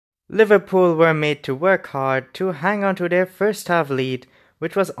Liverpool were made to work hard to hang on to their first half lead,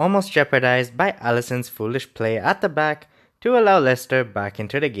 which was almost jeopardized by Alisson's foolish play at the back to allow Leicester back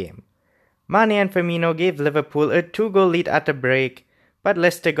into the game. Mane and Firmino gave Liverpool a 2-goal lead at the break, but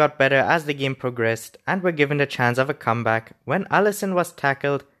Leicester got better as the game progressed and were given the chance of a comeback when Alisson was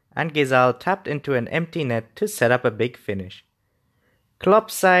tackled and Ghezzal tapped into an empty net to set up a big finish.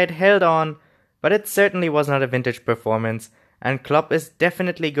 Klopp's side held on, but it certainly was not a vintage performance, and Klopp is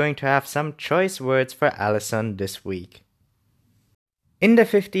definitely going to have some choice words for Alisson this week. In the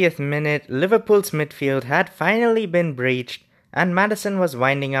 50th minute, Liverpool's midfield had finally been breached and Maddison was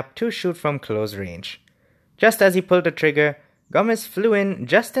winding up to shoot from close range. Just as he pulled the trigger, Gomez flew in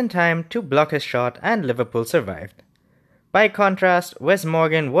just in time to block his shot and Liverpool survived. By contrast, Wes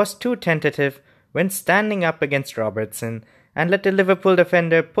Morgan was too tentative when standing up against Robertson and let the Liverpool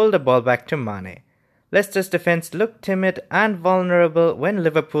defender pull the ball back to Mane. Leicester's defence looked timid and vulnerable when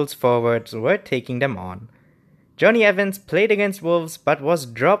Liverpool's forwards were taking them on. Johnny Evans played against Wolves but was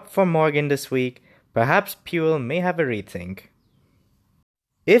dropped for Morgan this week. Perhaps Puel may have a rethink.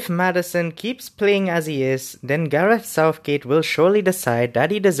 If Maddison keeps playing as he is, then Gareth Southgate will surely decide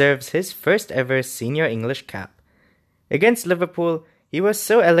that he deserves his first ever senior English cap. Against Liverpool, he was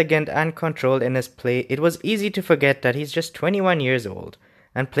so elegant and controlled in his play it was easy to forget that he's just 21 years old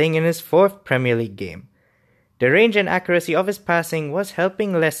and playing in his 4th Premier League game. The range and accuracy of his passing was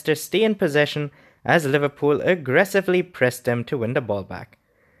helping Leicester stay in possession as Liverpool aggressively pressed them to win the ball back.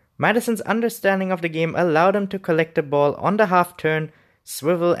 Maddison's understanding of the game allowed him to collect the ball on the half-turn,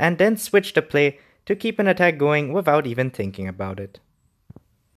 swivel and then switch the play to keep an attack going without even thinking about it.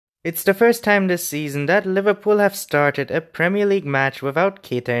 It's the first time this season that Liverpool have started a Premier League match without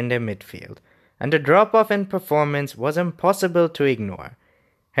Keita in their midfield, and the drop-off in performance was impossible to ignore.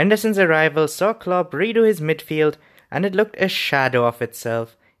 Henderson's arrival saw Klopp redo his midfield and it looked a shadow of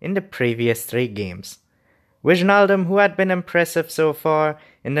itself in the previous 3 games. Wijnaldum, who had been impressive so far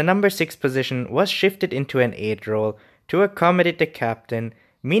in the number 6 position, was shifted into an 8 role to accommodate the captain,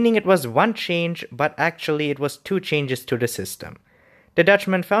 meaning it was 1 change but actually it was 2 changes to the system. The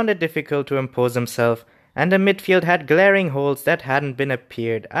Dutchman found it difficult to impose himself and the midfield had glaring holes that hadn't been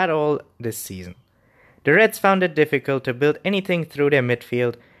appeared at all this season. The Reds found it difficult to build anything through their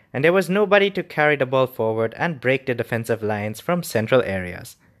midfield and there was nobody to carry the ball forward and break the defensive lines from central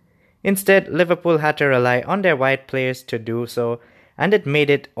areas. Instead, Liverpool had to rely on their wide players to do so, and it made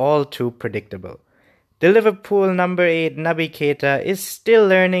it all too predictable. The Liverpool number 8 Naby Keita is still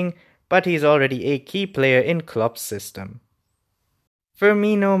learning, but he's already a key player in Klopp's system.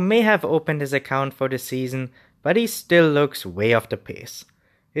 Firmino may have opened his account for the season, but he still looks way off the pace.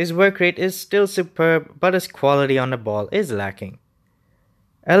 His work rate is still superb, but his quality on the ball is lacking.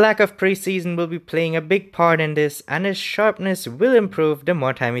 A lack of preseason will be playing a big part in this, and his sharpness will improve the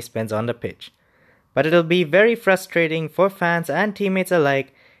more time he spends on the pitch. But it'll be very frustrating for fans and teammates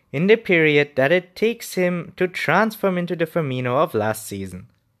alike in the period that it takes him to transform into the Firmino of last season.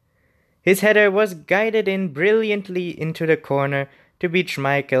 His header was guided in brilliantly into the corner to beat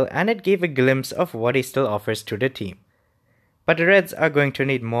Schmeichel, and it gave a glimpse of what he still offers to the team. But the Reds are going to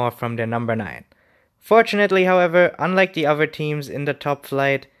need more from their number 9. Fortunately, however, unlike the other teams in the top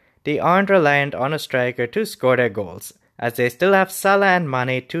flight, they aren't reliant on a striker to score their goals, as they still have Salah and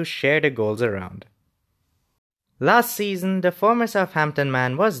Mane to share the goals around. Last season, the former Southampton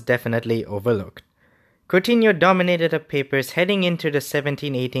man was definitely overlooked. Coutinho dominated the papers heading into the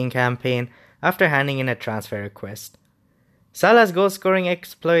 17-18 campaign after handing in a transfer request. Salah's goal-scoring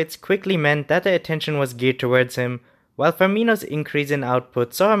exploits quickly meant that the attention was geared towards him, while Firmino's increase in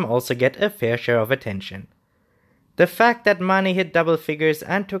output saw him also get a fair share of attention. The fact that Mane hit double figures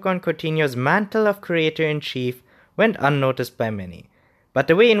and took on Coutinho's mantle of creator-in-chief went unnoticed by many, but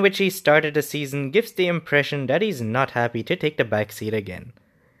the way in which he started the season gives the impression that he's not happy to take the backseat again.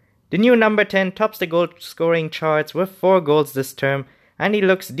 The new number 10 tops the goal-scoring charts with 4 goals this term, and he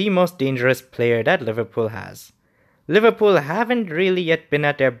looks the most dangerous player that Liverpool has. Liverpool haven't really yet been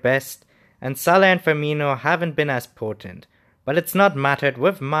at their best, and Salah and Firmino haven't been as potent, but it's not mattered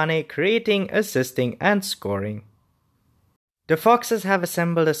with Mane creating, assisting and scoring. The Foxes have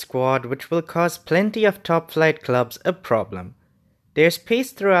assembled a squad which will cause plenty of top-flight clubs a problem. There's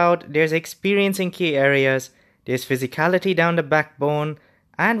pace throughout, there's experience in key areas, there's physicality down the backbone,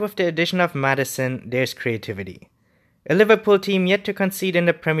 and with the addition of Maddison, there's creativity. A Liverpool team yet to concede in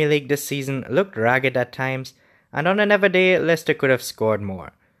the Premier League this season looked ragged at times, and on another day, Leicester could have scored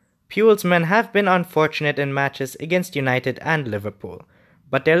more. Puel's men have been unfortunate in matches against United and Liverpool,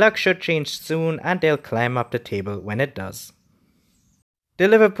 but their luck should change soon and they'll climb up the table when it does. The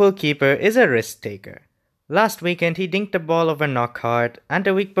Liverpool keeper is a risk taker. Last weekend he dinked the ball over Knockhart, and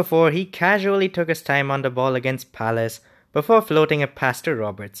the week before he casually took his time on the ball against Palace before floating a pass to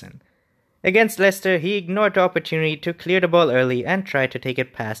Robertson. Against Leicester, he ignored the opportunity to clear the ball early and tried to take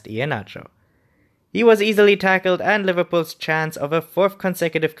it past Iheanacho. He was easily tackled, and Liverpool's chance of a fourth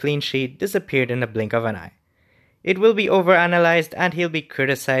consecutive clean sheet disappeared in the blink of an eye. It will be overanalyzed and he'll be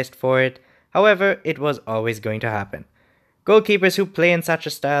criticized for it, however, it was always going to happen. Goalkeepers who play in such a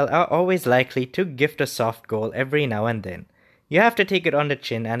style are always likely to gift a soft goal every now and then. You have to take it on the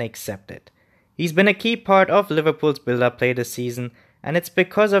chin and accept it. He's been a key part of Liverpool's build-up play this season, and it's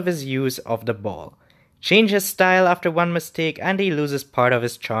because of his use of the ball. Change his style after one mistake and he loses part of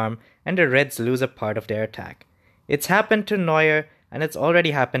his charm, and the Reds lose a part of their attack. It's happened to Neuer, and it's already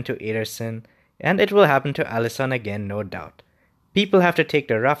happened to Ederson, and it will happen to Alisson again, no doubt. People have to take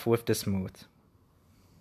the rough with the smooth.